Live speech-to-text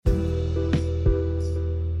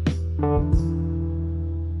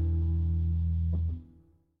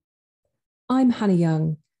Hannah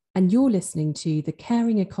Young, and you're listening to The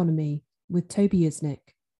Caring Economy with Toby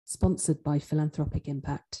Usnik, sponsored by Philanthropic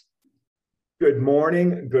Impact. Good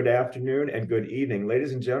morning, good afternoon, and good evening,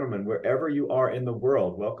 ladies and gentlemen, wherever you are in the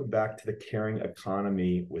world. Welcome back to The Caring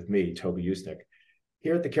Economy with me, Toby Usnik.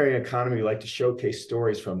 Here at The Caring Economy, we like to showcase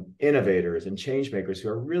stories from innovators and changemakers who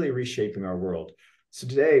are really reshaping our world. So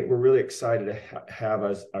today, we're really excited to have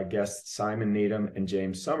as our guests Simon Needham and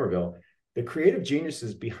James Sommerville, the creative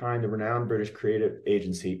geniuses behind the renowned British creative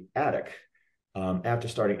agency Attic. After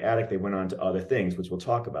starting Attic, they went on to other things, which we'll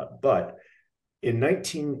talk about. But in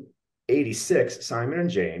 1986, Simon and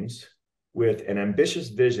James, with an ambitious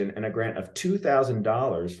vision and a grant of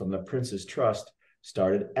 $2,000 from the Prince's Trust,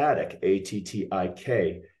 started Attic,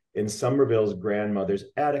 A-T-T-I-K, in Somerville's grandmother's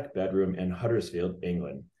attic bedroom in Huddersfield,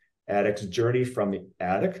 England. Attic's journey from the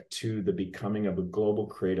attic to the becoming of a global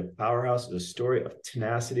creative powerhouse is a story of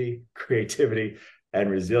tenacity, creativity, and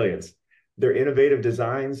resilience. Their innovative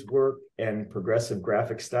designs, work, and progressive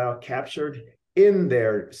graphic style captured in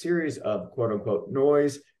their series of quote-unquote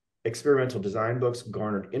noise, experimental design books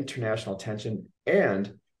garnered international attention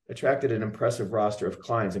and attracted an impressive roster of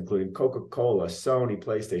clients, including Coca-Cola, Sony,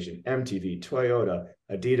 PlayStation, MTV, Toyota,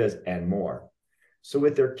 Adidas, and more. So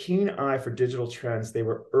with their keen eye for digital trends, they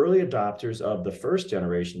were early adopters of the first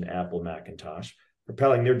generation Apple Macintosh,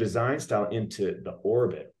 propelling their design style into the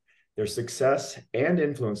orbit. Their success and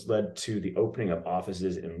influence led to the opening of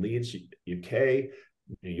offices in Leeds, UK,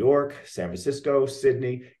 New York, San Francisco,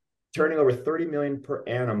 Sydney, turning over 30 million per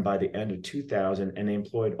annum by the end of 2000, and they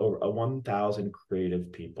employed over 1,000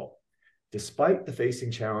 creative people. Despite the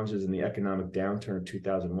facing challenges in the economic downturn of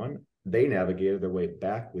 2001, they navigated their way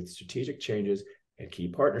back with strategic changes and key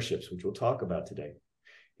partnerships, which we'll talk about today.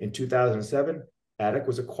 In 2007, Attic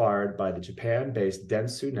was acquired by the Japan-based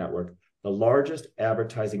Dentsu Network, the largest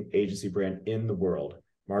advertising agency brand in the world,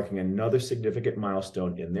 marking another significant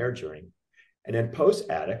milestone in their journey. And then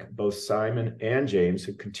post-Attic, both Simon and James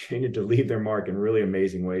have continued to leave their mark in really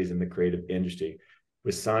amazing ways in the creative industry,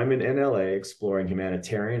 with Simon in LA exploring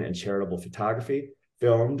humanitarian and charitable photography,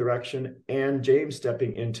 film direction, and James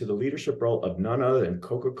stepping into the leadership role of none other than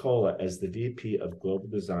Coca-Cola as the VP of Global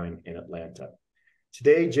Design in Atlanta.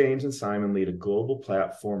 Today, James and Simon lead a global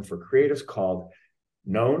platform for creatives called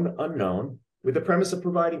KnownUnknown, with the premise of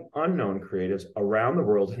providing unknown creatives around the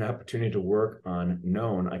world an opportunity to work on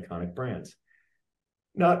known iconic brands.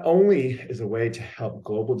 Not only is a way to help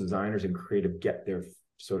global designers and creative get their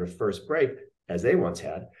sort of first break, as they once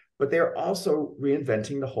had, but they are also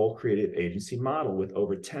reinventing the whole creative agency model, with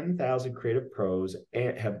over 10,000 creative pros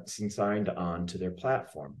and have signed on to their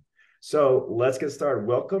platform. So let's get started.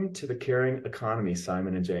 Welcome to The Caring Economy,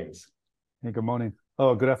 Simon and James. Hey, good morning.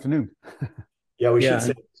 Oh, good afternoon. Yeah, we should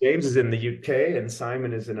say James is in the UK and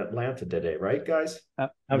Simon is in Atlanta today, right, guys?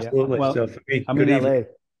 Absolutely. Yeah. Well, so for me, I'm in evening. LA.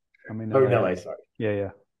 I'm in LA. Oh, in LA, sorry.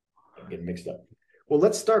 Yeah. I'm getting mixed up. Well,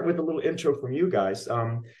 let's start with a little intro from you guys.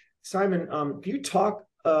 Simon, can you talk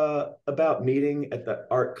about meeting at the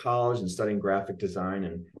art college and studying graphic design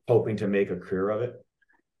and hoping to make a career of it?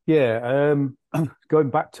 Yeah.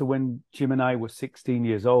 Going back to when Jim and I were 16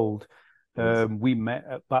 years old, we met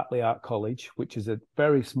at Batley Art College, which is a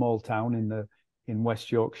very small town in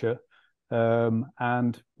West Yorkshire.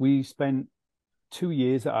 And we spent 2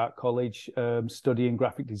 years at art college studying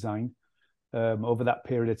graphic design. Over that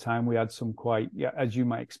period of time, we had some as you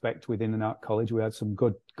might expect within an art college, we had some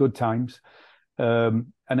good times.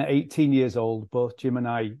 And at 18 years old, both Jim and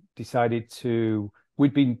I decided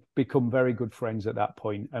we'd become very good friends at that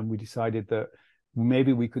point, and we decided that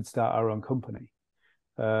maybe we could start our own company.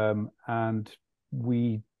 And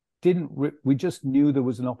we just knew there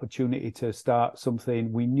was an opportunity to start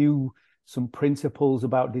something. We knew some principles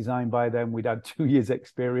about design by then. We'd had 2 years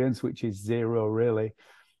experience, which is zero really.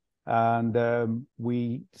 And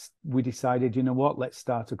we decided, you know what, let's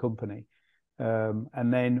start a company.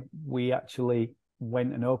 And then we actually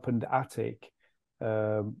went and opened Attic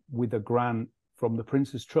with a grant from the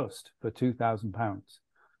Prince's Trust for £2,000.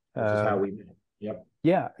 Which is how we met. Yep.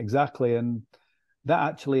 Yeah, exactly. And that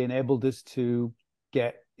actually enabled us to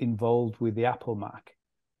get involved with the Apple Mac.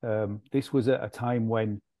 This was at a time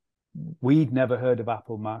when we'd never heard of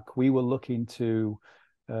Apple Mac. We were looking to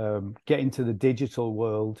get into the digital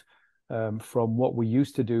world from what we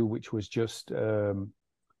used to do, which was just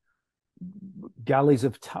galleys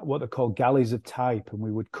of what they call galleys of type, and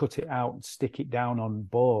we would cut it out and stick it down on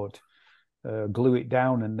board, glue it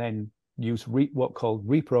down, and then use what called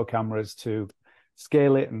repro cameras to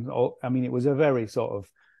scale it. And I mean, it was a very sort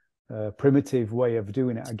of primitive way of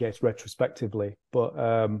doing it, I guess, retrospectively.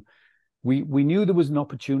 But we knew there was an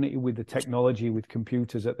opportunity with the technology, with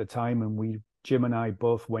computers at the time, and we Jim and I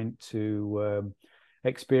both went to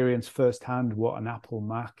experience firsthand what an Apple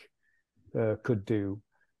Mac could do.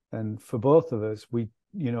 And for both of us, it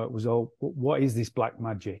was all, what is this black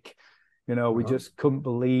magic? We just couldn't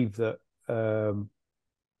believe that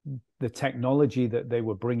the technology that they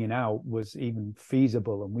were bringing out was even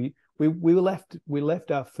feasible. And we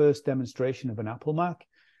left our first demonstration of an Apple Mac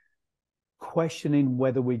questioning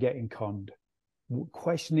whether we're getting conned,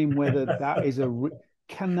 questioning whether that is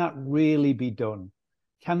can that really be done?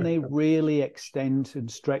 Can they really extend and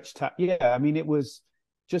stretch? Yeah, I mean, it was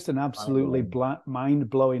just an absolutely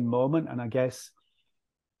mind-blowing moment. And I guess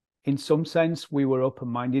in some sense, we were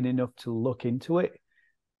open-minded enough to look into it,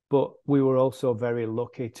 but we were also very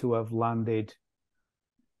lucky to have landed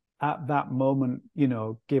at that moment,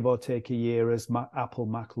 give or take a year as Apple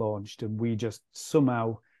Mac launched, and we just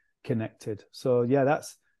somehow connected. So yeah,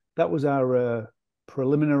 that was our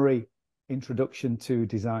preliminary introduction to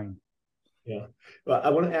design. Yeah. Well, I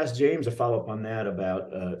want to ask James a follow-up on that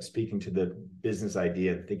about speaking to the business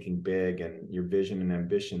idea and thinking big and your vision and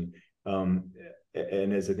ambition.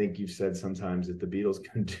 And as I think you've said sometimes, if the Beatles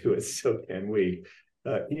can do it, so can we.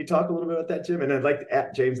 Can you talk a little bit about that, Jim? And I'd like to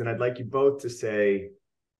ask James, and I'd like you both to say,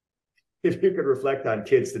 if you could reflect on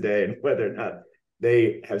kids today and whether or not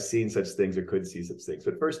they have seen such things or could see such things.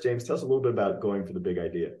 But first, James, tell us a little bit about going for the big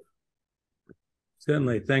idea.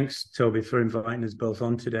 Certainly. Thanks, Toby, for inviting us both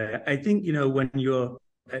on today. I think, when you're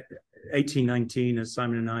 18, 19, as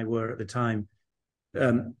Simon and I were at the time,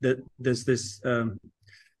 that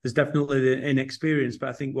there's definitely the inexperience, but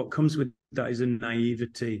I think what comes with that is a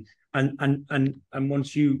naivety. And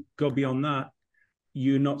once you go beyond that,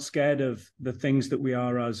 you're not scared of the things that we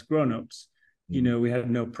are as grown-ups. We had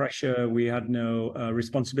no pressure, we had no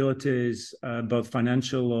responsibilities, both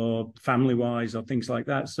financial or family-wise or things like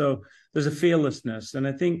that. So there's a fearlessness. And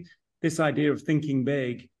I think this idea of thinking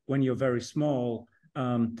big when you're very small,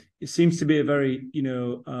 it seems to be a very,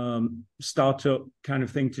 startup kind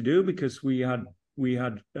of thing to do, because we had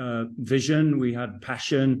vision, we had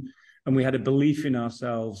passion, and we had a belief in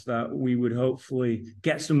ourselves that we would hopefully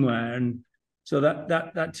get somewhere. And so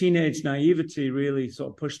that teenage naivety really sort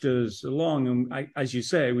of pushed us along. And as you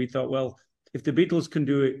say, we thought, well, if the Beatles can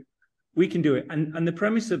do it, we can do it. And the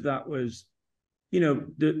premise of that was,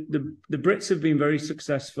 the Brits have been very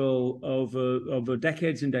successful over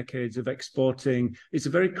decades and decades of exporting. It's a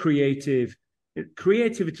very creativity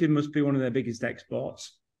must be one of their biggest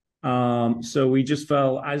exports. So we just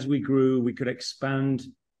felt as we grew, we could expand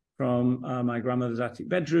from my grandmother's attic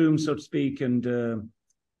bedroom, so to speak, and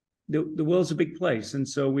the world's a big place. And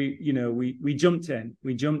so we jumped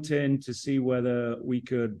in to see whether we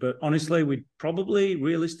could, but honestly, we probably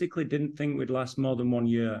realistically didn't think we'd last more than 1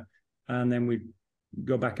 year, and then we'd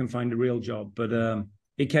go back and find a real job. But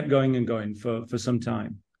it kept going and going for some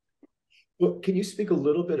time. Well, can you speak a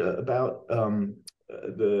little bit about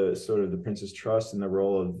the sort of the Prince's Trust and the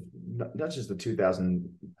role of not just the 2,000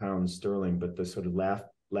 pounds sterling, but the sort of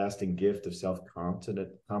lasting gift of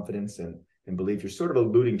self-confidence and belief? You're sort of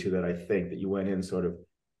alluding to that, I think, that you went in sort of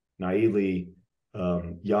naively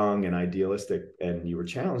young and idealistic, and you were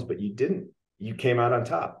challenged, but you came out on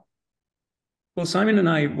top. Well, Simon and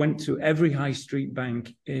I went to every high street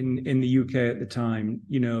bank in the UK at the time,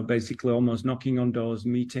 basically almost knocking on doors,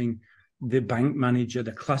 meeting the bank manager,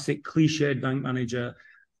 the classic cliched bank manager,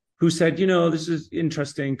 who said, this is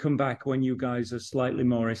interesting, come back when you guys are slightly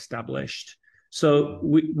more established. So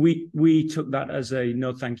we took that as a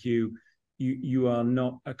no, thank you. You are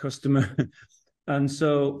not a customer. And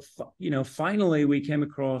so, finally we came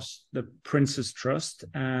across the Prince's Trust,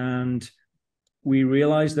 and we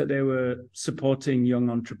realized that they were supporting young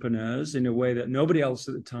entrepreneurs in a way that nobody else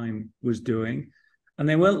at the time was doing. And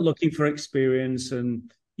they weren't looking for experience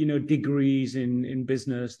and, degrees in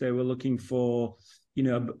business. They were looking for,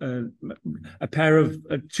 a pair of,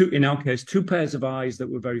 in our case, 2 pairs of eyes that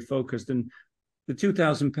were very focused. And the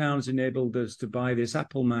 2,000 pounds enabled us to buy this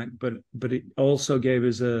Apple Mac, but it also gave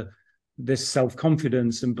us this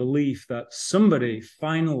self-confidence and belief that somebody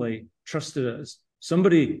finally trusted us,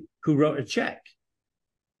 somebody who wrote a check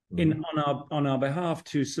on our behalf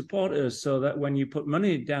to support us, so that when you put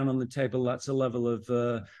money down on the table, that's a level of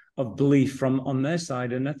belief on their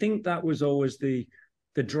side. And I think that was always the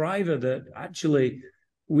driver, that actually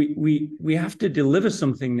we have to deliver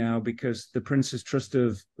something now, because the Prince's Trust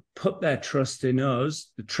have put their trust in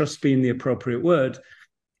us, the trust being the appropriate word.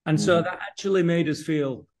 And so that actually made us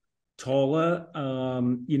feel taller,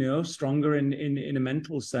 stronger in a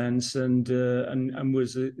mental sense, and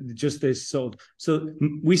was just this sort of, so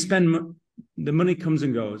we spend, the money comes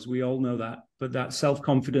and goes, we all know that, but that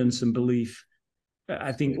self-confidence and belief,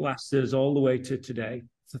 I think, lasts us all the way to today.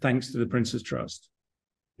 thanks to the Prince's Trust.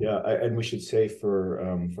 Yeah, and we should say for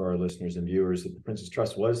our listeners and viewers that the Prince's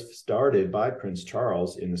Trust was started by Prince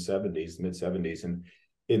Charles in the 70s, mid 70s, and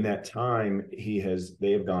in that time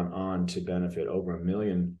they have gone on to benefit over 1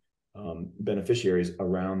 million beneficiaries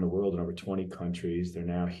around the world in over 20 countries. They're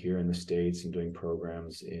now here in the States and doing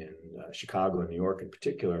programs in Chicago and New York in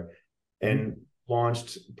particular, and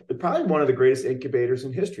launched probably one of the greatest incubators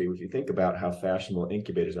in history, if you think about how fashionable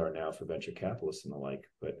incubators are now for venture capitalists and the like.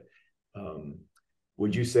 But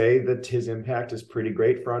would you say that his impact is pretty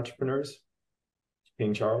great for entrepreneurs,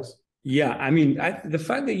 King Charles? Yeah, I mean, the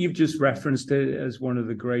fact that you've just referenced it as one of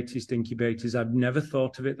the greatest incubators, I've never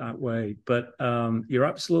thought of it that way. But you're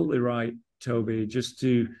absolutely right, Toby.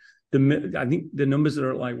 I think the numbers are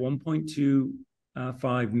at like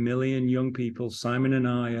 1.25 million young people. Simon and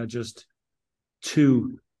I are just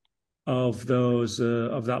two of those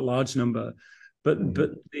of that large number. But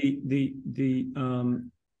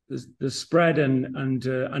the spread and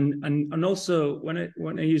also when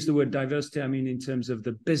I use the word diversity, I mean in terms of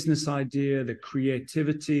the business idea, the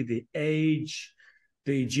creativity, the age,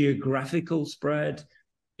 the geographical spread.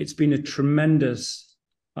 It's been a tremendous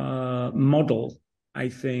model, I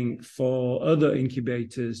think, for other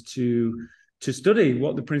incubators to study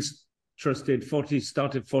what the Prince Trust did.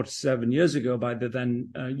 Started 47 years ago by the then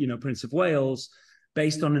Prince of Wales,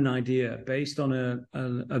 based on an idea, based on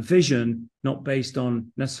a vision, not based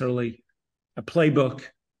on necessarily a playbook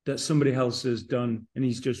that somebody else has done and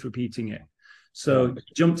he's just repeating it. So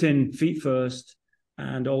jumped in feet first,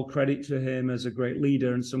 and all credit to him as a great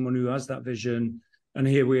leader and someone who has that vision. And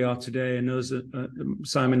here we are today, and those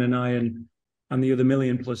Simon and I and the other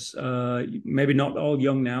million plus, maybe not all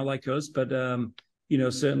young now like us, but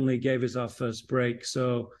certainly gave us our first break.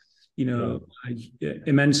 So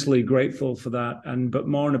immensely grateful for that. But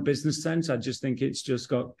more in a business sense, I just think it's just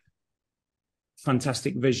got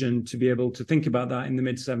fantastic vision to be able to think about that in the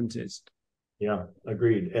mid-70s. Yeah,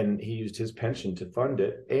 agreed. And he used his pension to fund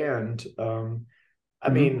it. And I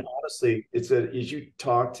mean, honestly, as you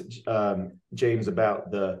talked, James, about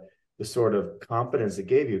the sort of confidence it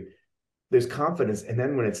gave you, there's confidence. And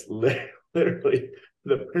then when it's literally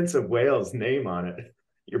the Prince of Wales' name on it,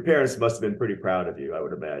 your parents must have been pretty proud of you, I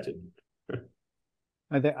would imagine.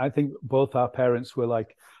 I think both our parents were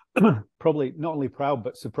like, probably not only proud,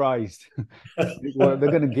 but surprised. They're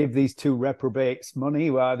going to give these two reprobates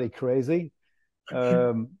money. Well, are they crazy?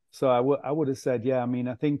 So I would have said, yeah, I mean,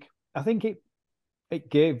 I think it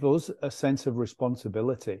gave us a sense of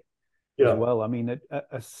responsibility as well. I mean,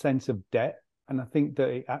 a sense of debt. And I think that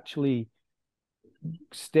it actually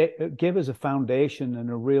gave us a foundation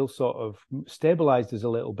and a real sort of stabilized us a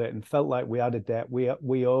little bit, and felt like we had a debt.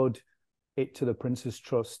 We owed it to the Prince's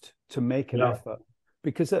Trust to make an effort,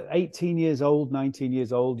 because at 18 years old, 19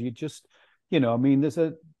 years old, you just, I mean, there's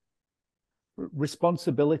a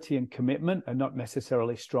responsibility and commitment are not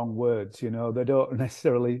necessarily strong words, they don't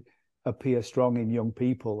necessarily appear strong in young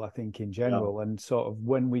people, I think, in general. And sort of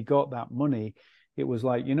when we got that money, it was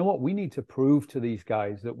like, you know what, we need to prove to these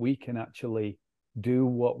guys that we can actually do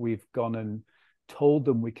what we've gone and told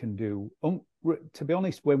them we can do. To be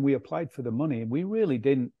honest, when we applied for the money, we really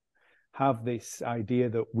didn't have this idea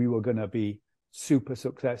that we were going to be super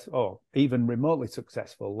successful or even remotely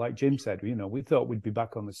successful. Like Jim said, we thought we'd be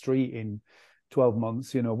back on the street in 12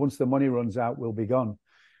 months. Once the money runs out, we'll be gone.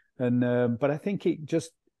 And but I think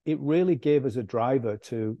it really gave us a driver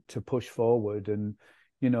to push forward. And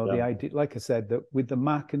the idea, like I said, that with the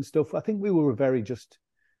Mac and stuff, I think we were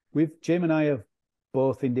Jim and I have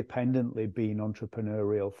both independently been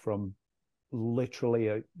entrepreneurial from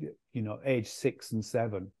literally age 6 and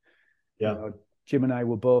 7. Jim and I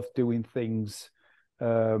were both doing things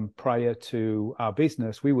prior to our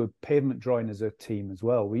business. We were pavement drawing as a team as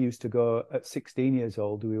well. We used to go at 16 years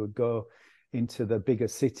old. We would go into the bigger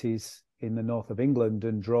cities in the north of England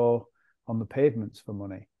and draw on the pavements for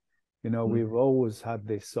money. We've always had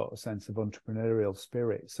this sort of sense of entrepreneurial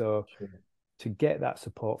spirit. So to get that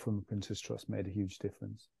support from the Prince's Trust made a huge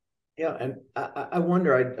difference. Yeah, and I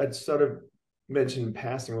wonder, I'd sort of mentioned in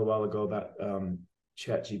passing a little while ago about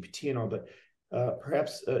ChatGPT and all, but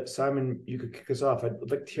perhaps, Simon, you could kick us off. I'd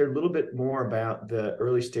like to hear a little bit more about the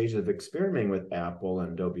early stages of experimenting with Apple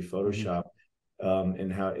and Adobe Photoshop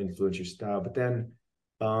and how it influenced your style. But then,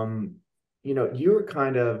 you were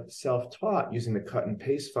kind of self-taught using the cut and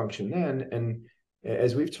paste function then. And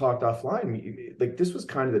as we've talked offline, this was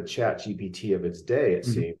kind of the ChatGPT of its day, it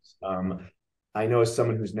seems. I know as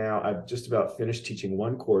someone who's now, I've just about finished teaching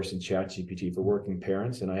one course in ChatGPT for working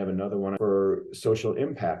parents, and I have another one for social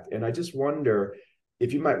impact. And I just wonder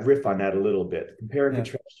if you might riff on that a little bit, compare and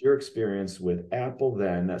contrast your experience with Apple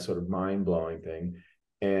then, that sort of mind-blowing thing,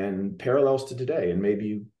 and parallels to today. And maybe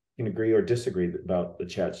you can agree or disagree about the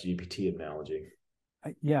ChatGPT analogy.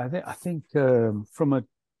 Yeah, I think from a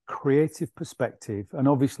creative perspective, and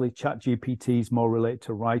obviously ChatGPT is more related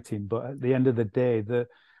to writing, but at the end of the day, the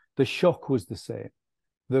shock was the same.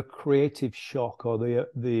 The creative shock, or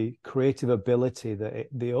the creative ability,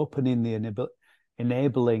 the opening, the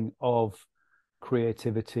enabling of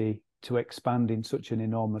creativity to expand in such an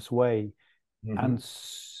enormous way,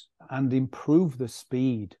 and improve the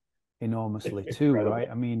speed enormously too, right?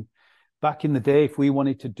 I mean, back in the day, if we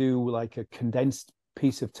wanted to do like a condensed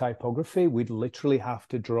piece of typography, we'd literally have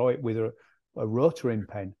to draw it with a rotary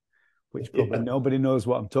pen, which probably nobody knows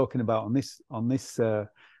what I'm talking about on this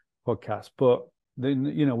podcast. But then,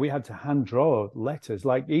 you know, we had to hand draw letters,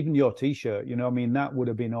 like even your T-shirt, you know, I mean, that would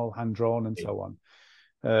have been all hand drawn and so on.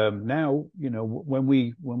 Now, you know, when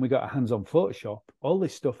we got our hands on Photoshop, all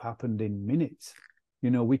this stuff happened in minutes.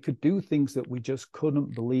 You know, we could do things that we just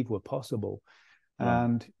couldn't believe were possible.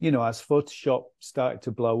 And, you know, as Photoshop started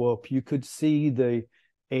to blow up, you could see the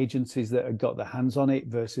agencies that had got their hands on it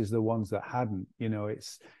versus the ones that hadn't. You know,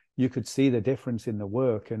 you could see the difference in the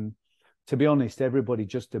work. And to be honest, everybody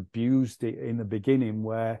just abused it in the beginning,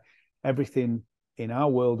 where everything in our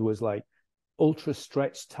world was like ultra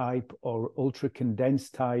stretch type or ultra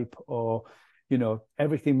condensed type, or, you know,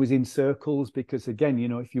 everything was in circles, because again, you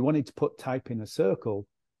know, if you wanted to put type in a circle,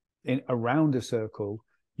 around a circle,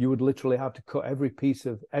 you would literally have to cut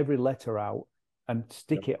every letter out and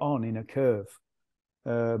stick it on in a curve.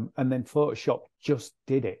 And then Photoshop just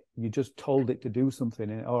did it. You just told it to do something,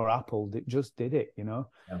 or Apple, it just did it, you know?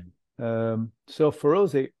 So for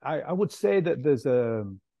us, I would say that there's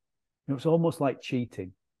it's almost like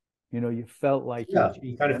cheating. You know, you felt like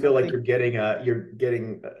you kind of feel like you're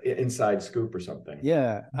getting inside scoop or something.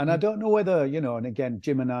 Yeah. And I don't know whether, you know, and again,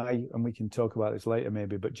 Jim and I, and we can talk about this later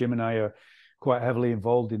maybe, but Jim and I are quite heavily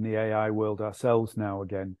involved in the AI world ourselves now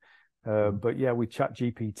again. But yeah, with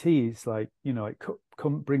ChatGPT, it's like, you know, it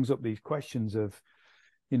brings up these questions of,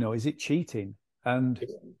 you know, is it cheating?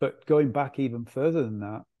 But going back even further than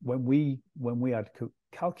that, when we had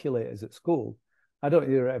calculators at school, I don't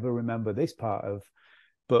ever remember this part of,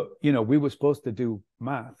 but, you know, we were supposed to do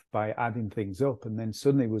math by adding things up, and then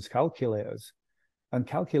suddenly it was calculators, and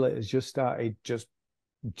calculators just started just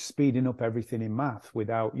speeding up everything in math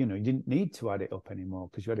without, you know, you didn't need to add it up anymore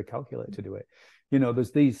because you had a calculator to do it. You know,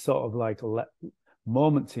 there's these sort of like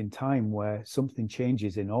moments in time where something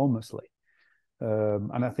changes enormously.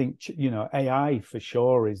 And I think, you know, AI for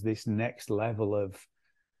sure is this next level of,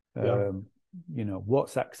 you know,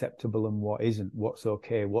 what's acceptable and what isn't, what's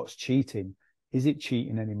okay, what's cheating. Is it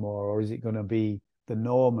cheating anymore, or is it going to be the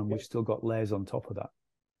norm and we've still got layers on top of that?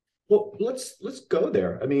 Well, let's go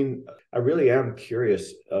there. I mean, I really am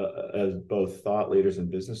curious, as both thought leaders and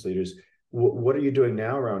business leaders, what are you doing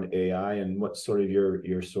now around AI, and what's sort of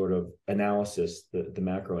your sort of analysis, the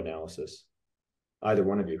macro analysis? Either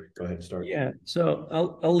one of you, go ahead and start. Yeah, so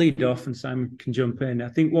I'll lead off and Simon can jump in. I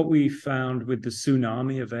think what we found with the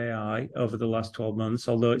tsunami of AI over the last 12 months,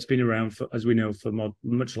 although it's been around for, as we know, for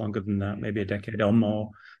much longer than that, maybe a decade or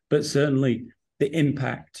more, but certainly the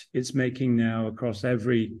impact it's making now across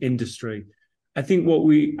every industry. I think what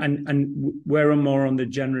and we're more on the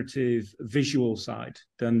generative visual side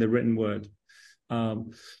than the written word.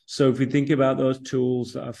 So if we think about those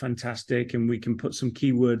tools that are fantastic, and we can put some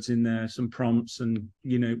keywords in there, some prompts, and,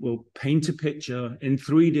 you know, we'll paint a picture in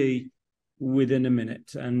 3D within a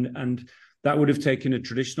minute. And that would have taken a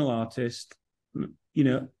traditional artist, you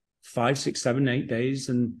know, 5, 6, 7, 8 days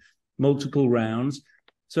and multiple rounds.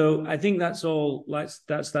 So I think that's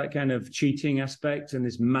that kind of cheating aspect and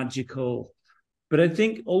this magical. But I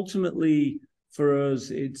think ultimately, for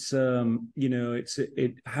us, it's you know,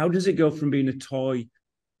 how does it go from being a toy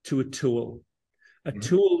to a tool,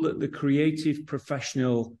 tool that the creative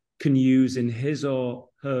professional can use in his or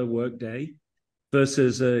her workday,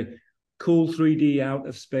 versus a cool 3D out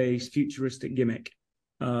of space futuristic gimmick.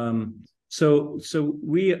 So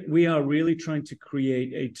we are really trying to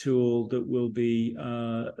create a tool that will be,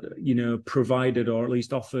 you know, provided or at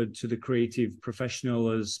least offered to the creative professional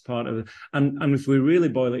as part of it. And if we really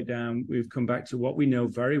boil it down, we've come back to what we know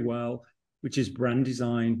very well, which is brand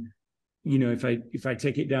design. You know, if I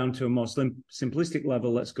take it down to a more simplistic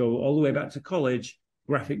level, let's go all the way back to college,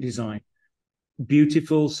 graphic design.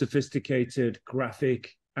 Beautiful, sophisticated graphic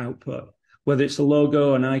output, whether it's a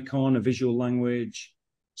logo, an icon, a visual language.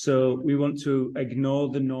 So we want to ignore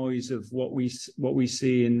the noise of what we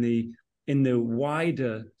see in the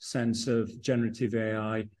wider sense of generative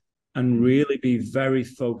AI, and really be very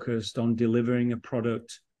focused on delivering a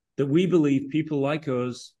product that we believe people like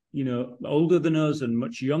us, you know, older than us and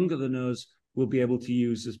much younger than us, will be able to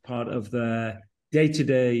use as part of their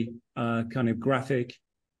day-to-day kind of graphic,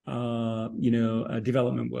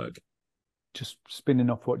 development work. Just spinning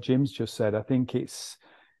off what Jim's just said, I think it's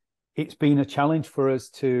been a challenge for us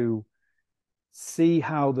to see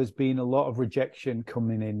how there's been a lot of rejection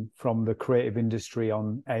coming in from the creative industry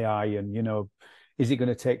on AI, and is it going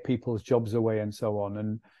to take people's jobs away and so on.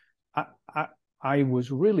 And I was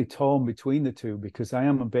really torn between the two, because I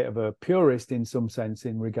am a bit of a purist in some sense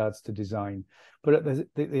in regards to design. But at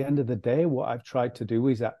the end of the day, what I've tried to do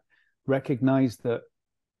is recognize that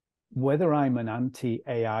whether I'm an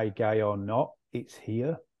anti-AI guy or not, it's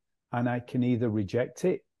here, and I can either reject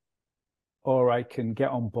it or I can get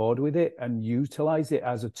on board with it and utilize it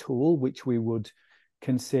as a tool, which we would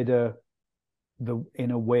consider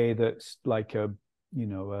in a way that's like a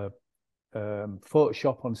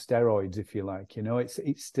Photoshop on steroids, if you like.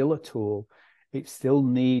 It's still a tool. It still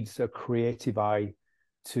needs a creative eye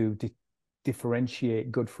to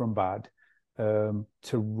differentiate good from bad, to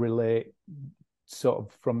relate sort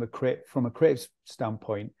of from a creative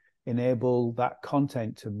standpoint, enable that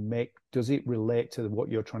content to does it relate to what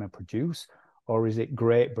you're trying to produce, or is it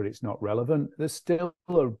great but it's not relevant? There's still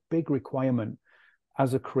a big requirement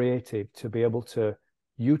as a creative to be able to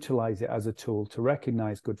utilize it as a tool to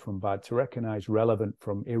recognize good from bad, to recognize relevant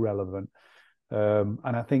from irrelevant. And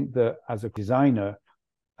I think that as a designer,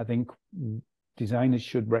 I think designers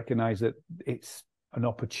should recognize that it's an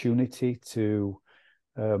opportunity to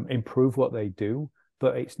improve what they do,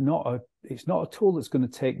 but it's not a tool that's going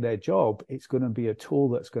to take their job. It's going to be a tool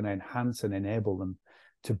that's going to enhance and enable them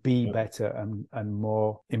to be better and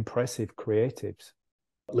more impressive creatives.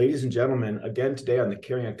 Ladies and gentlemen, again today on the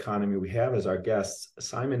Caring Economy, we have as our guests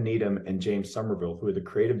Simon Needham and James Sommerville, who are the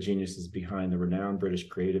creative geniuses behind the renowned British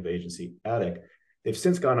creative agency Attic. They've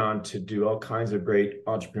since gone on to do all kinds of great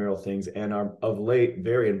entrepreneurial things and are of late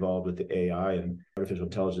very involved with the AI and artificial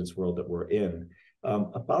intelligence world that we're in.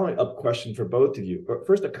 A following up question for both of you.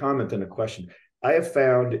 First, a comment and a question. I have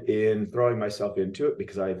found in throwing myself into it,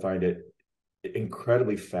 because I find it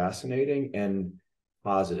incredibly fascinating and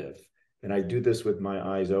positive. And I do this with my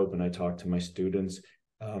eyes open. I talk to my students.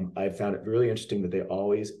 I found it really interesting that they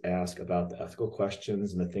always ask about the ethical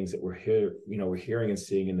questions and the things that we're hearing and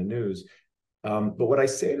seeing in the news. But what I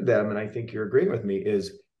say to them, and I think you're agreeing with me,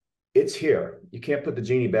 is it's here. You can't put the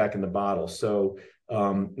genie back in the bottle. So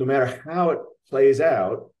no matter how it plays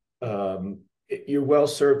out, you're well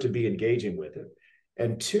served to be engaging with it.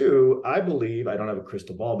 And two, I believe, I don't have a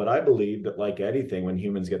crystal ball, but I believe that like anything, when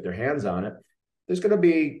humans get their hands on it, there's going to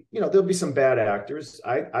be, there'll be some bad actors.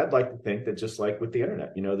 I'd like to think that just like with the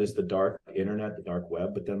internet, there's the dark internet, the dark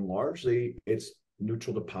web, but then largely it's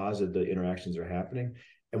neutral to positive, the interactions are happening.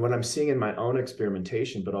 And what I'm seeing in my own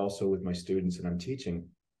experimentation, but also with my students and I'm teaching,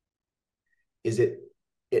 is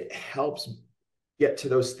it helps get to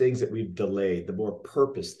those things that we've delayed, the more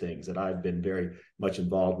purpose things that I've been very much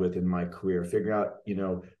involved with in my career, figuring out,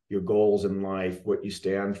 your goals in life, what you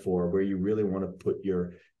stand for, where you really want to put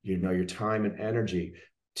your time and energy,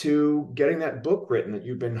 to getting that book written that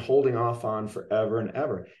you've been holding off on forever and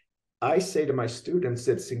ever. I say to my students,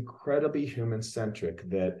 it's incredibly human-centric,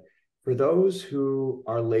 that for those who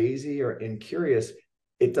are lazy or incurious,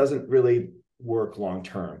 it doesn't really work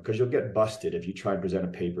long-term, because you'll get busted if you try and present a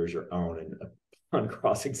paper as your own, and on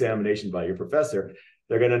cross-examination by your professor,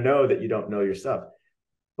 they're going to know that you don't know your stuff.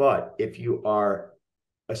 But if you are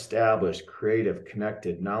established, creative,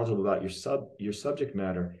 connected, knowledgeable about your subject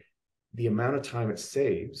matter, the amount of time it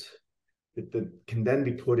saves that can then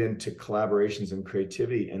be put into collaborations and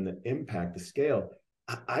creativity and the impact, the scale.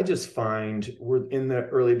 I just find we're in the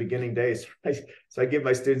early beginning days. So I give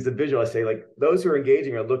my students the visual. I say, like, those who are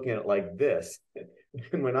engaging are looking at it like this.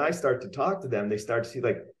 And when I start to talk to them, they start to see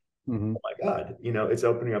like, oh my God, it's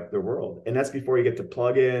opening up their world. And that's before you get to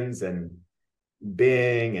plugins and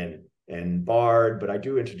Bing and Bard, but I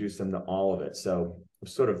do introduce them to all of it. So I'm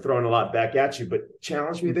sort of throwing a lot back at you, but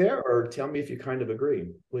challenge me there, or tell me if you kind of agree,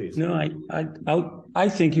 please. No, I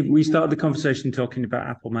think if we started the conversation talking about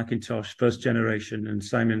Apple Macintosh first generation, and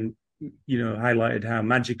Simon, highlighted how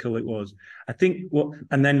magical it was. I think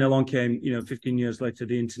and then along came, 15 years later,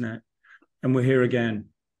 the internet, and we're here again.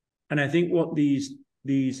 And I think what these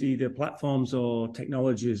either platforms or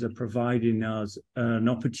technologies are providing us an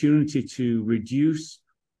opportunity to reduce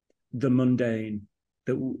the mundane,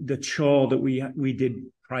 the chore that we did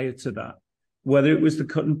prior to that, whether it was the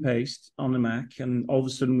cut and paste on the Mac and all of a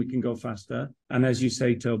sudden we can go faster. And as you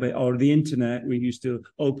say, Toby, or the internet, we used to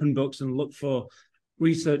open books and look for,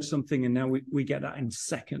 research something, and now we get that in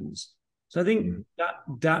seconds. So I think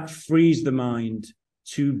that frees the mind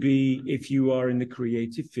to be, if you are in the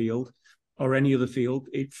creative field, or any other field.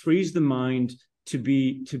 It frees the mind to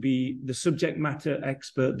be the subject matter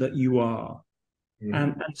expert that you are. Mm-hmm.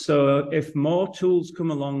 And so if more tools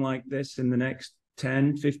come along like this in the next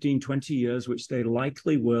 10, 15, 20 years, which they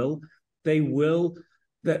likely will, there will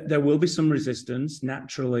be some resistance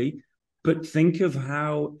naturally, but think of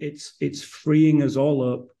how it's freeing us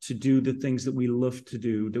all up to do the things that we love to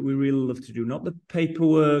do, that we really love to do, not the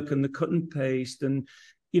paperwork and the cut and paste and,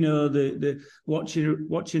 you know, the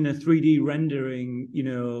watching a 3D rendering, you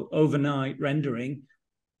know, overnight rendering.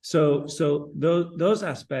 So those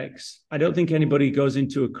aspects, I don't think anybody goes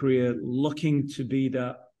into a career looking to be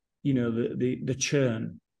that, you know, the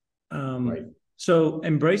churn. Right. So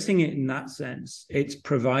embracing it in that sense, it's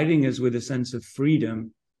providing us with a sense of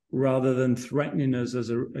freedom rather than threatening us as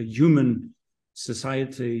a human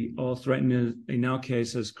society or threatening us, in our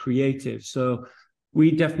case, as creative. So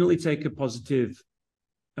we definitely take a positive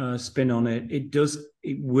spin on it. It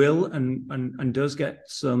will and does get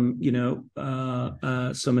some, you know,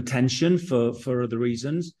 some attention for other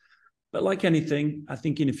reasons. But like anything, I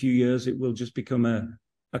think in a few years it will just become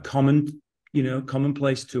a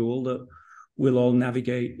commonplace tool that we'll all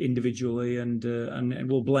navigate individually and it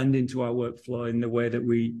will blend into our workflow in the way that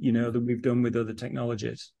we've done with other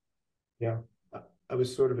technologies. Yeah. I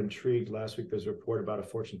was sort of intrigued last week. There's a report about a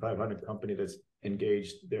Fortune 500 company that's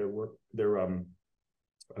engaged their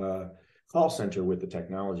call center with the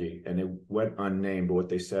technology, and it went unnamed, but what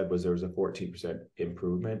they said was there was a 14%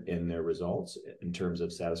 improvement in their results in terms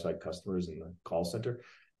of satisfied customers in the call center.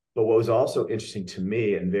 But what was also interesting to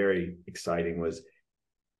me and very exciting was,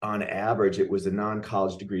 on average, it was the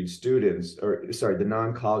non-college degreed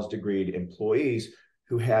employees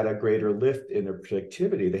who had a greater lift in their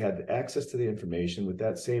productivity. They had access to the information. With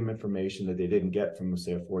that same information that they didn't get from,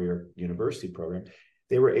 say, a four-year university program,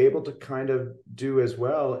 they were able to kind of do as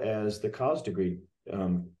well as the college degree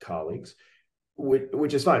colleagues,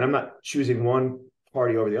 which is fine. I'm not choosing one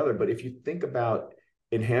party over the other, but if you think about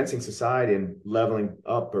enhancing society and leveling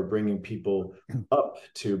up or bringing people up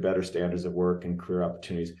to better standards of work and career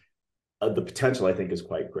opportunities, the potential, I think, is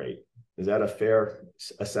quite great. Is that a fair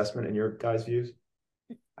assessment in your guys' views?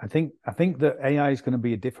 I think that AI is going to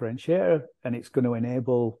be a differentiator, and it's going to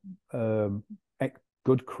enable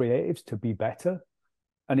good creatives to be better.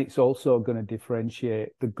 And it's also going to differentiate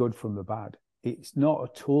the good from the bad. It's not a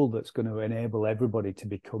tool that's going to enable everybody to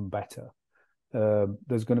become better.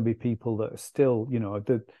 There's going to be people that are still, you know,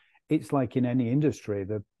 it's like in any industry,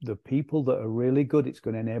 the people that are really good, it's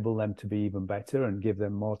going to enable them to be even better and give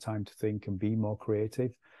them more time to think and be more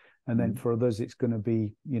creative. And then for others, it's going to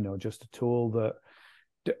be, you know, just a tool that,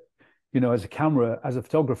 you know, as a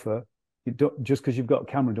photographer, just because you've got a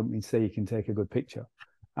camera don't mean to say you can take a good picture.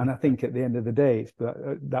 And I think at the end of the day,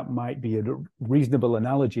 that might be a reasonable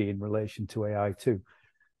analogy in relation to AI too.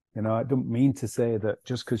 You know, I don't mean to say that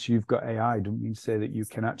just because you've got AI, I don't mean to say that you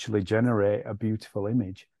can actually generate a beautiful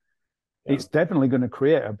image. Yeah. It's definitely going to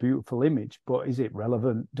create a beautiful image, but is it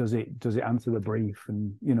relevant? Does it answer the brief?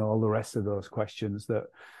 And, you know, all the rest of those questions that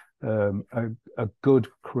a good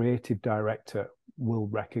creative director will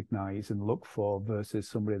recognize and look for versus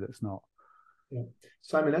somebody that's not. Yeah.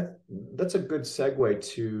 Simon, that's a good segue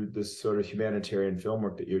to this sort of humanitarian film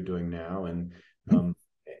work that you're doing now, and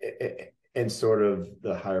sort of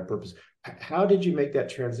the higher purpose. How did you make that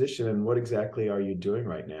transition, and what exactly are you doing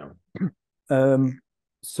right now?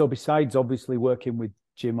 So besides obviously working with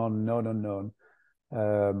Jim on KnownUnknown,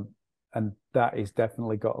 and that is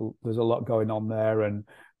definitely there's a lot going on there, and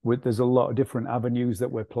there's a lot of different avenues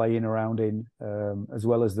that we're playing around in, as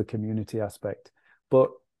well as the community aspect.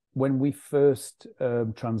 But when we first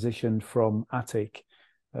transitioned from Attic,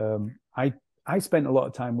 I spent a lot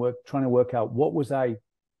of time trying to work out what did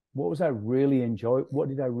I really enjoy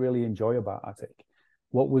about Attic?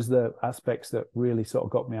 What was the aspects that really sort of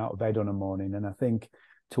got me out of bed on a morning? And I think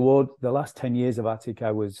toward the last 10 years of Attic,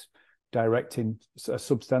 I was directing a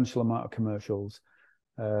substantial amount of commercials.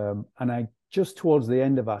 And I just towards the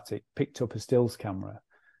end of Attic picked up a stills camera.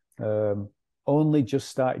 Only just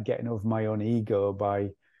started getting over my own ego by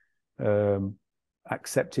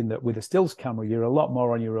accepting that with a stills camera, you're a lot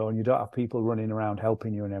more on your own. You don't have people running around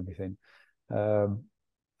helping you and everything.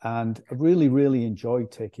 And I really, really enjoyed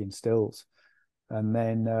taking stills. And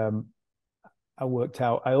then I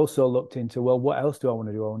also looked into, well, what else do I want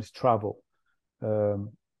to do? I want to travel.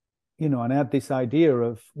 You know, and I had this idea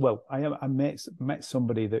of, well, I met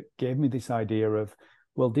somebody that gave me this idea of,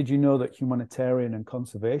 well, did you know that humanitarian and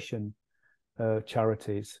conservation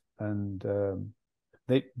charities, and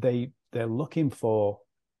they're looking for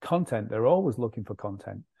content. They're always looking for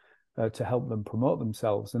content to help them promote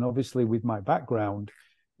themselves. And obviously with my background,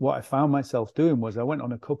 what I found myself doing was I went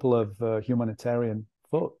on a couple of humanitarian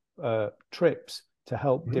trips to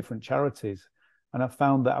help different charities. And I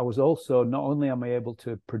found that I was also, not only am I able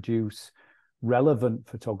to produce relevant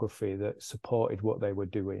photography that supported what they were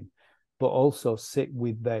doing, but also sit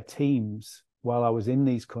with their teams while I was in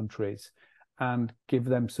these countries and give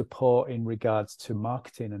them support in regards to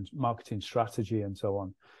marketing and marketing strategy and so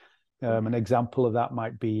on. An example of that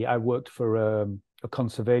might be, I worked for a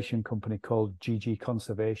conservation company called GG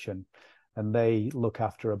Conservation, and they look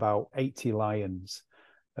after about 80 lions,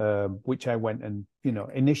 which I went and,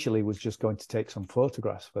 initially was just going to take some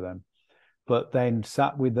photographs for them, but then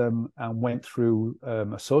sat with them and went through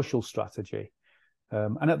a social strategy.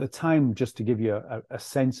 And at the time, just to give you a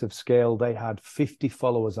sense of scale, they had 50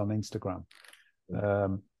 followers on Instagram.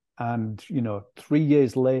 And, 3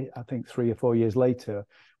 years later, I think 3 or 4 years later,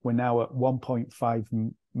 we're now at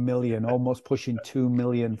 1.5 million, almost pushing 2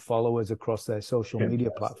 million followers across their social media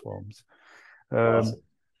platforms. Awesome.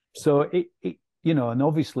 So and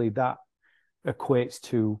obviously that equates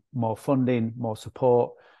to more funding, more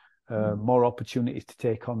support, more opportunities to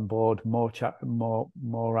take on board, more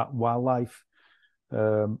wildlife.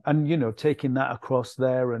 And taking that across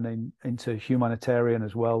there and into humanitarian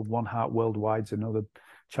as well. One Heart Worldwide's another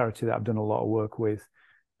charity that I've done a lot of work with,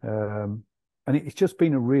 and it's just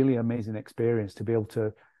been a really amazing experience to be able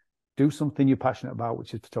to do something you're passionate about,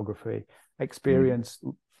 which is photography, experience,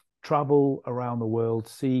 travel around the world,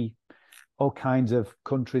 see all kinds of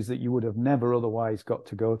countries that you would have never otherwise got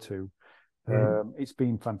to go to. It's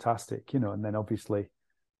been fantastic, and then obviously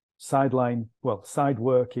side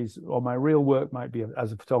work or my real work might be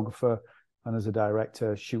as a photographer and as a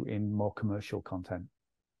director shooting more commercial content.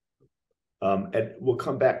 And we'll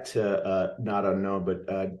come back to Not Unknown, but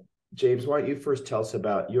James, why don't you first tell us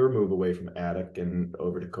about your move away from Attic and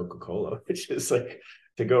over to Coca-Cola, which is like,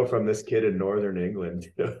 to go from this kid in Northern England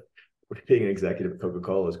to being an executive at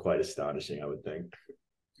Coca-Cola is quite astonishing, I would think.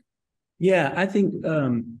 Yeah, I think,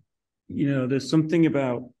 there's something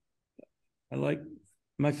about,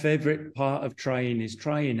 my favorite part of trying is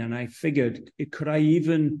trying. And I figured, could I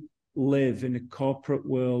even live in a corporate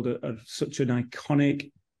world of such an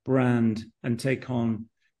iconic brand and take on,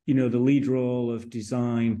 the lead role of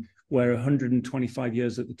design, where 125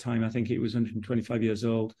 years at the time, I think it was 125 years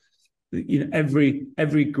old,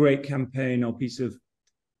 every great campaign or piece of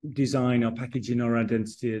design or packaging or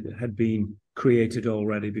identity had been created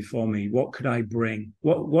already before me. What could I bring?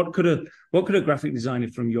 What could a graphic designer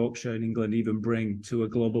from Yorkshire in England even bring to a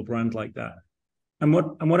global brand like that? And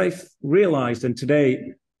what I realized, and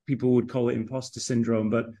today people would call it imposter syndrome,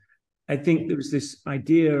 but I think there was this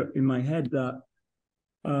idea in my head that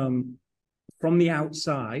from the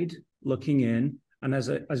outside looking in, and as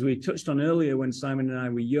we touched on earlier when Simon and I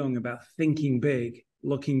were young, about thinking big,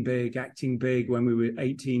 looking big, acting big when we were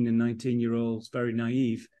 18 and 19-year-olds, very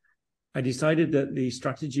naive, I decided that the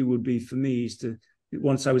strategy would be for me is to,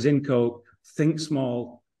 once I was in Coke, think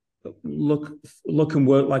small, look and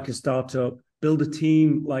work like a startup, build a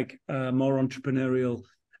team like more entrepreneurial,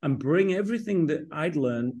 and bring everything that I'd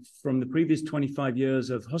learned from the previous 25 years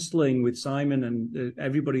of hustling with Simon and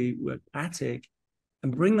everybody at Attic,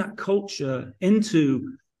 and bring that culture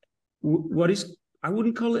into what is, I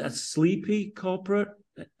wouldn't call it a sleepy corporate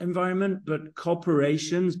environment, but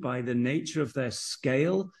corporations, by the nature of their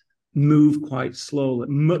scale, move quite slowly,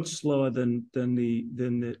 much slower than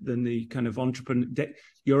the kind of entrepreneur,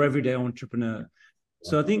 your everyday entrepreneur.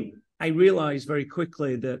 So I think I realized very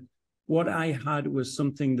quickly that what I had was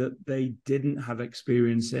something that they didn't have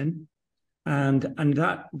experience in. And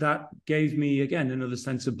that gave me, again, another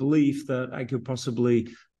sense of belief that I could possibly,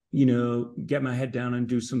 get my head down and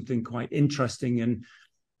do something quite interesting. And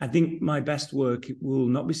I think my best work will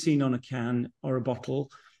not be seen on a can or a bottle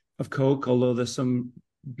of Coke, although there's some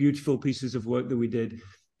beautiful pieces of work that we did.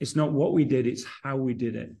 It's not what we did, it's how we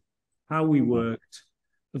did it, how we worked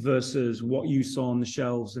versus what you saw on the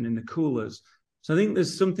shelves and in the coolers. So I think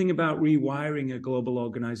there's something about rewiring a global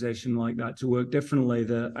organization like that to work differently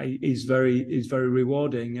that is very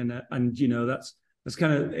rewarding. And that's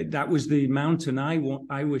kind of, that was the mountain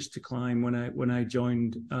I wish to climb when I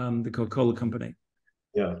joined the Coca-Cola company.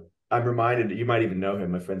 Yeah, I'm reminded, you might even know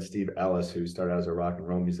him, my friend Steve Ellis, who started out as a rock and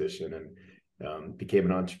roll musician and became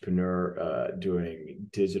an entrepreneur doing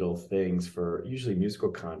digital things for usually musical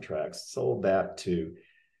contracts, sold that to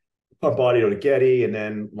Pump Audio to Getty, and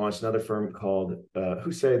then launched another firm called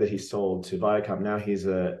who say that he sold to Viacom. Now he's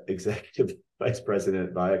a executive vice president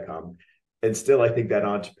at Viacom. And still, I think that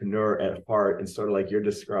entrepreneur at heart, and sort of like you're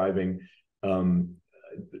describing,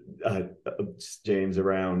 James,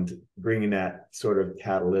 around bringing that sort of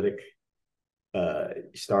catalytic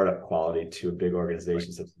startup quality to a big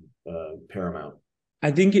organization such as Paramount? I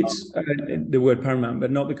think it's the word paramount, but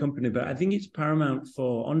not the company. But I think it's paramount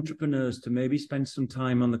for entrepreneurs to maybe spend some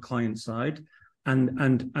time on the client side,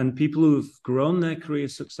 and people who've grown their career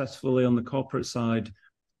successfully on the corporate side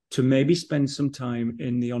to maybe spend some time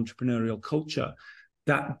in the entrepreneurial culture.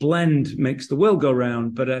 That blend makes the world go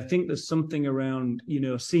round. But I think there's something around,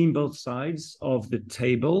 seeing both sides of the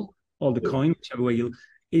table or the coin, whichever way you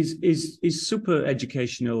is super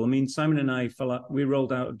educational. I mean, Simon and I we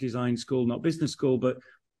rolled out of design school, not business school, but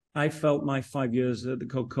I felt my 5 years at the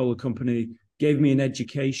Coca-Cola company gave me an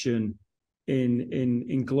education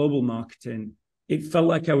in global marketing. It felt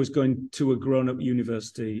like I was going to a grown-up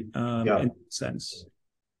university in that sense.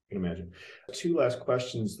 I can imagine. Two last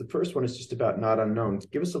questions. The first one is just about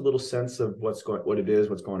KnownUnknown. Give us a little sense of what it is,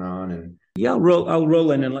 what's going on, and yeah, I'll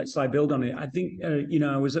roll in and let's build on it. I think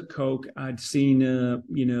I was at Coke. I'd seen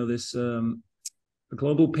this a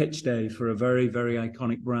global pitch day for a very, very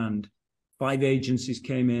iconic brand. 5 agencies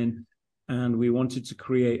came in, and we wanted to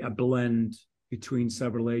create a blend between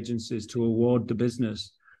several agencies to award the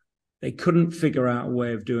business. They couldn't figure out a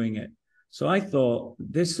way of doing it. So I thought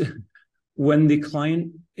when the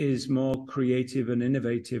client is more creative and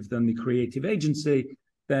innovative than the creative agency,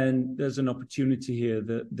 then there's an opportunity here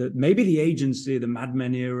that maybe the agency, the Mad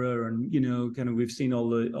Men era, and kind of we've seen all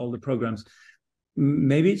the programs,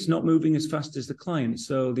 maybe it's not moving as fast as the client.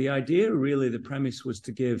 So the idea, really, the premise was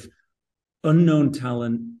to give unknown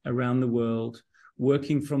talent around the world,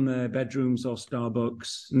 working from their bedrooms or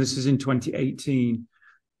Starbucks, and this is in 2018,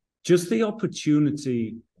 just the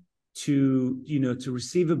opportunity to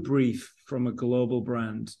receive a brief from a global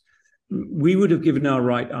brand. We would have given our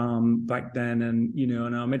right arm back then,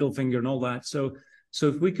 and our middle finger and all that. So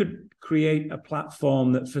if we could create a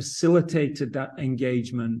platform that facilitated that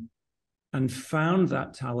engagement and found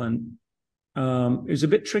that talent, it was a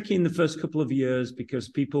bit tricky in the first couple of years because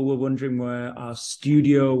people were wondering where our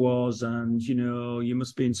studio was, and you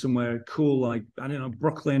must be in somewhere cool like, I don't know,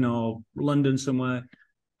 Brooklyn or London somewhere.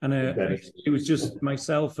 And it was just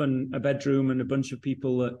myself and a bedroom and a bunch of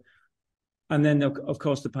people and then of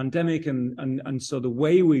course the pandemic and so the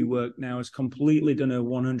way we work now has completely done a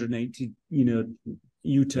 180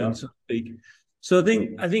 U-turn, so to speak. So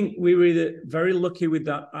I think we were either very lucky with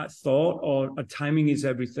that thought, or timing is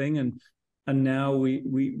everything, and now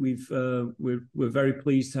we're very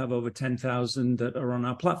pleased to have over 10,000 that are on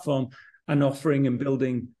our platform and offering and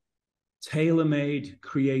building tailor-made,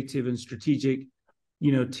 creative and strategic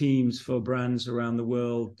teams for brands around the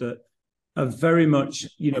world that are very much,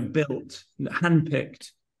 built,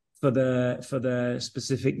 handpicked for their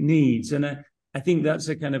specific needs. And I think that's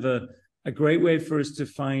a kind of a great way for us to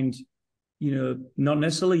find, not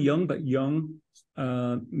necessarily young, but young,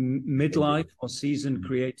 midlife or seasoned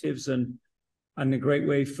creatives, and a great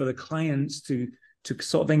way for the clients to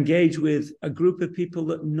sort of engage with a group of people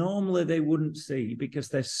that normally they wouldn't see because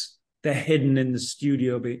they're hidden in the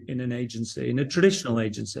studio in an agency, in a traditional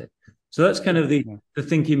agency. So that's kind of the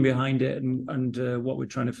thinking behind it and what we're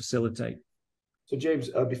trying to facilitate. So James,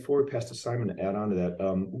 before we pass to Simon to add on to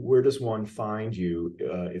that, where does one find you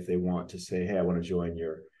if they want to say, hey, I want to join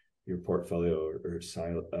your portfolio or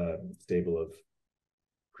stable of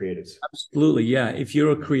creatives? Absolutely, yeah. If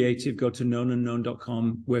you're a creative, go to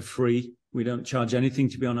KnownUnknown.com. We're free. We don't charge anything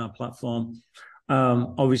to be on our platform.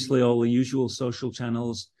 Obviously, all the usual social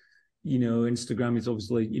channels. Instagram is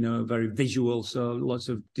obviously, very visual. So lots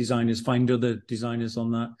of designers find other designers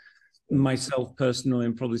on that. Myself personally,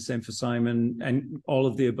 and probably the same for Simon, and all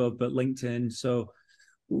of the above, but LinkedIn. So,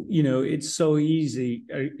 it's so easy.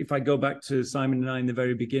 If I go back to Simon and I in the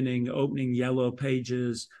very beginning, opening yellow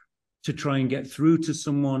pages to try and get through to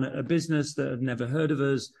someone at a business that had never heard of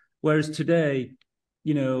us. Whereas today,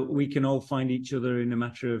 we can all find each other in a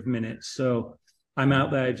matter of minutes. So I'm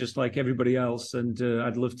out there just like everybody else, and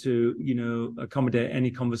I'd love to, accommodate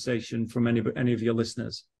any conversation from any of your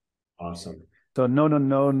listeners. Awesome. So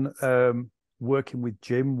KnownUnknown, working with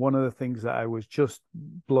Jim, one of the things that I was just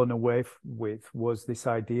blown away with was this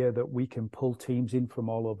idea that we can pull teams in from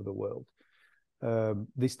all over the world.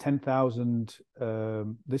 This 10,000,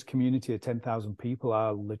 this community of 10,000 people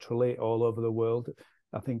are literally all over the world.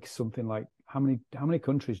 I think something like how many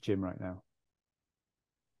countries, Jim, right now?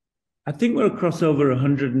 I think we're across over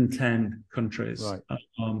 110 countries. Right.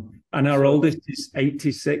 And our oldest is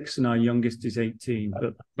 86 and our youngest is 18.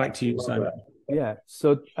 But back to you, Simon. Yeah.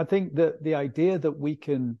 So I think that the idea that we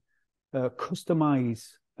can customize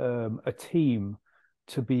a team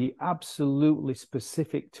to be absolutely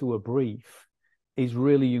specific to a brief is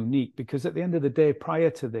really unique, because at the end of the day, prior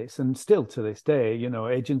to this, and still to this day,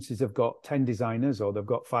 agencies have got 10 designers, or they've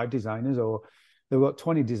got 5 designers, or they've got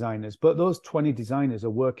 20 designers, but those 20 designers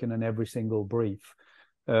are working on every single brief,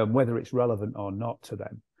 whether it's relevant or not to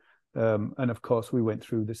them. And of course, we went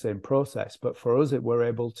through the same process. But for us, we're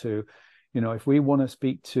able to, if we want to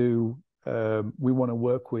speak to, we want to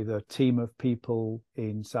work with a team of people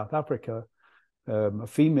in South Africa, a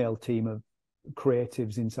female team of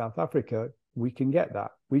creatives in South Africa, we can get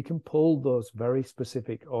that. We can pull those very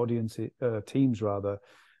specific teams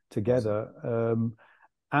together.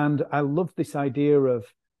 And I love this idea of,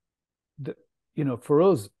 for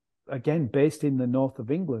us, again, based in the north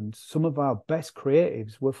of England, some of our best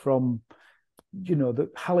creatives were from, the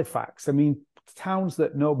Halifax. I mean, towns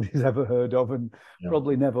that nobody's ever heard of and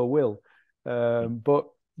probably never will. But,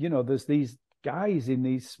 there's these guys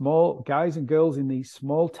and girls in these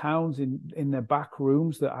small towns in their back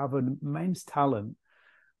rooms that have an immense talent.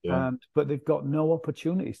 But they've got no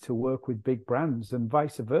opportunities to work with big brands, and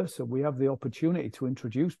vice versa. We have the opportunity to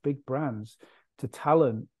introduce big brands to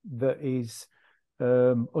talent that is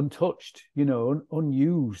untouched,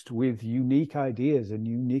 unused, with unique ideas and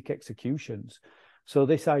unique executions. So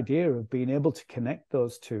this idea of being able to connect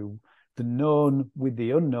those two, the known with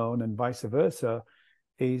the unknown and vice versa,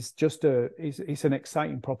 is just it's an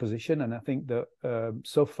exciting proposition. And I think that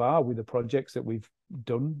so far, with the projects that we've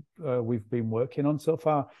done, we've been working on so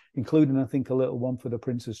far, including, I think, a little one for the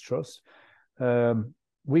Prince's Trust,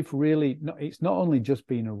 we've really, it's not only just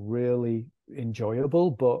been a really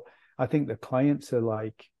enjoyable, but I think the clients are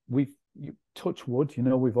like, touch wood,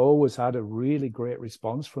 we've always had a really great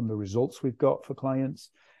response from the results we've got for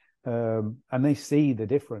clients. And they see the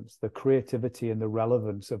difference, the creativity and the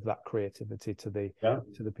relevance of that creativity to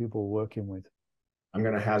the people we're working with. I'm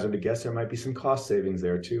going to hazard a guess there might be some cost savings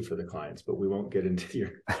there too for the clients, but we won't get into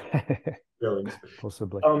your billings.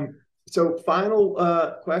 Possibly. So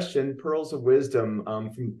final question, pearls of wisdom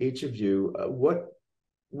from each of you.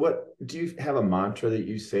 What do you have a mantra that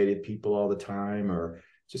you say to people all the time, or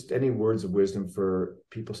just any words of wisdom for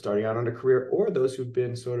people starting out on a career, or those who've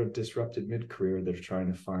been sort of disrupted mid-career that are trying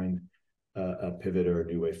to find a pivot or a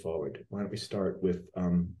new way forward? Why don't we start with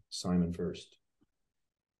Simon first?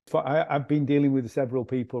 I've been dealing with several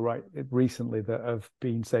people recently that have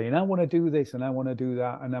been saying, I want to do this and I want to do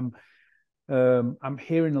that. And I'm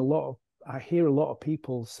hearing I hear a lot of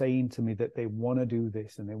people saying to me that they want to do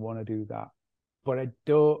this and they want to do that, but I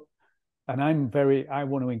don't. And I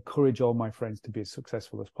want to encourage all my friends to be as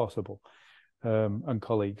successful as possible, and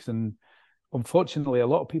colleagues. And unfortunately, a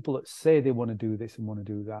lot of people that say they want to do this and want to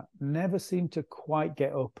do that never seem to quite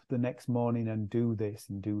get up the next morning and do this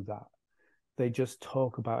and do that. They just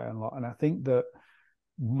talk about it a lot. And I think that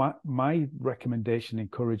my recommendation,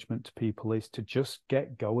 encouragement to people is to just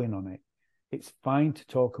get going on it. It's fine to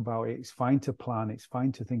talk about it. It's fine to plan. It's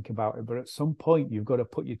fine to think about it. But at some point, you've got to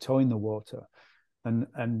put your toe in the water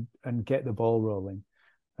and get the ball rolling.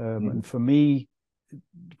 And for me,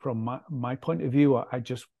 from my point of view,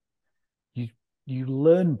 you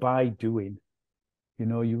learn by doing,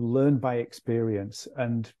 you learn by experience,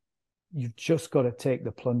 and you've just got to take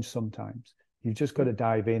the plunge sometimes. You've just got to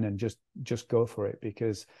dive in and just go for it,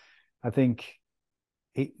 because I think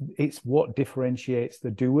it's what differentiates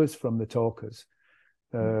the doers from the talkers.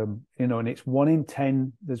 And it's 1 in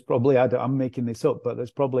 10. There's probably, I'm making this up, but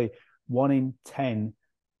there's probably 1 in 10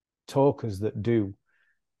 talkers that do.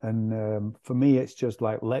 And for me, it's just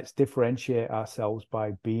like, let's differentiate ourselves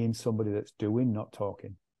by being somebody that's doing, not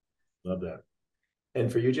talking. Love that.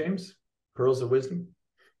 And for you, James, pearls of wisdom?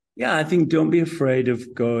 Yeah, I think don't be afraid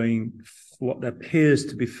of going what appears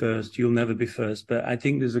to be first. You'll never be first. But I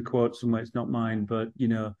think there's a quote somewhere, it's not mine, but,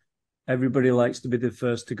 everybody likes to be the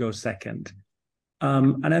first to go second.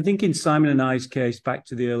 And I think in Simon and I's case, back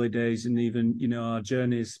to the early days, and even, our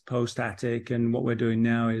journeys post-Attic, and what we're doing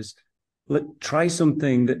now is try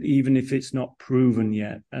something that, even if it's not proven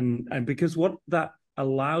yet. And because what that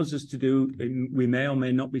allows us to do, we may or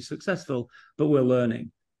may not be successful, but we're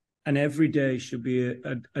learning. And every day should be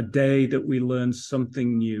a day that we learn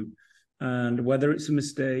something new. And whether it's a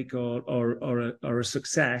mistake or a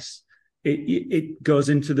success, it goes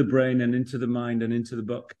into the brain and into the mind and into the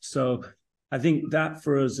book. So I think that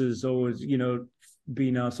for us is always,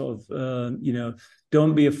 being our sort of,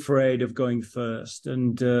 don't be afraid of going first.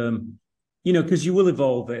 And, because you will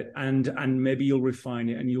evolve it and maybe you'll refine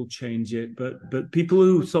it and you'll change it. But people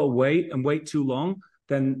who sort of wait too long,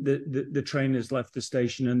 then the train has left the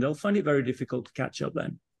station and they'll find it very difficult to catch up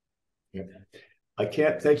then. Yeah. I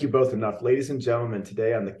can't thank you both enough. Ladies and gentlemen,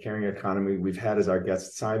 today on The Caring Economy, we've had as our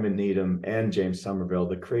guests Simon Needham and James Sommerville,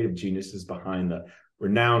 the creative geniuses behind the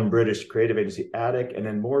renowned British creative agency Attic, and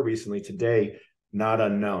then more recently today, Not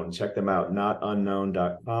Unknown. Check them out,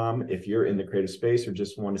 notunknown.com. If you're in the creative space or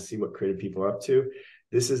just want to see what creative people are up to,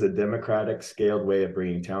 this is a democratic, scaled way of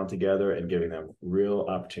bringing talent together and giving them real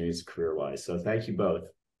opportunities career-wise. So thank you both.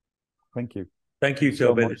 Thank you. Thank you,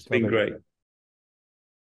 Toby. It's been great.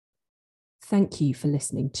 Thank you for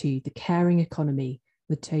listening to The Caring Economy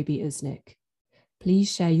with Toby Usnik.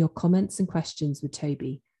 Please share your comments and questions with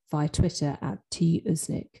Toby via Twitter at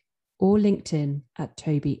 @TUsnik or LinkedIn at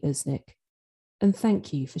Toby Usnik. And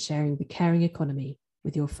thank you for sharing The Caring Economy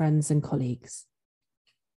with your friends and colleagues.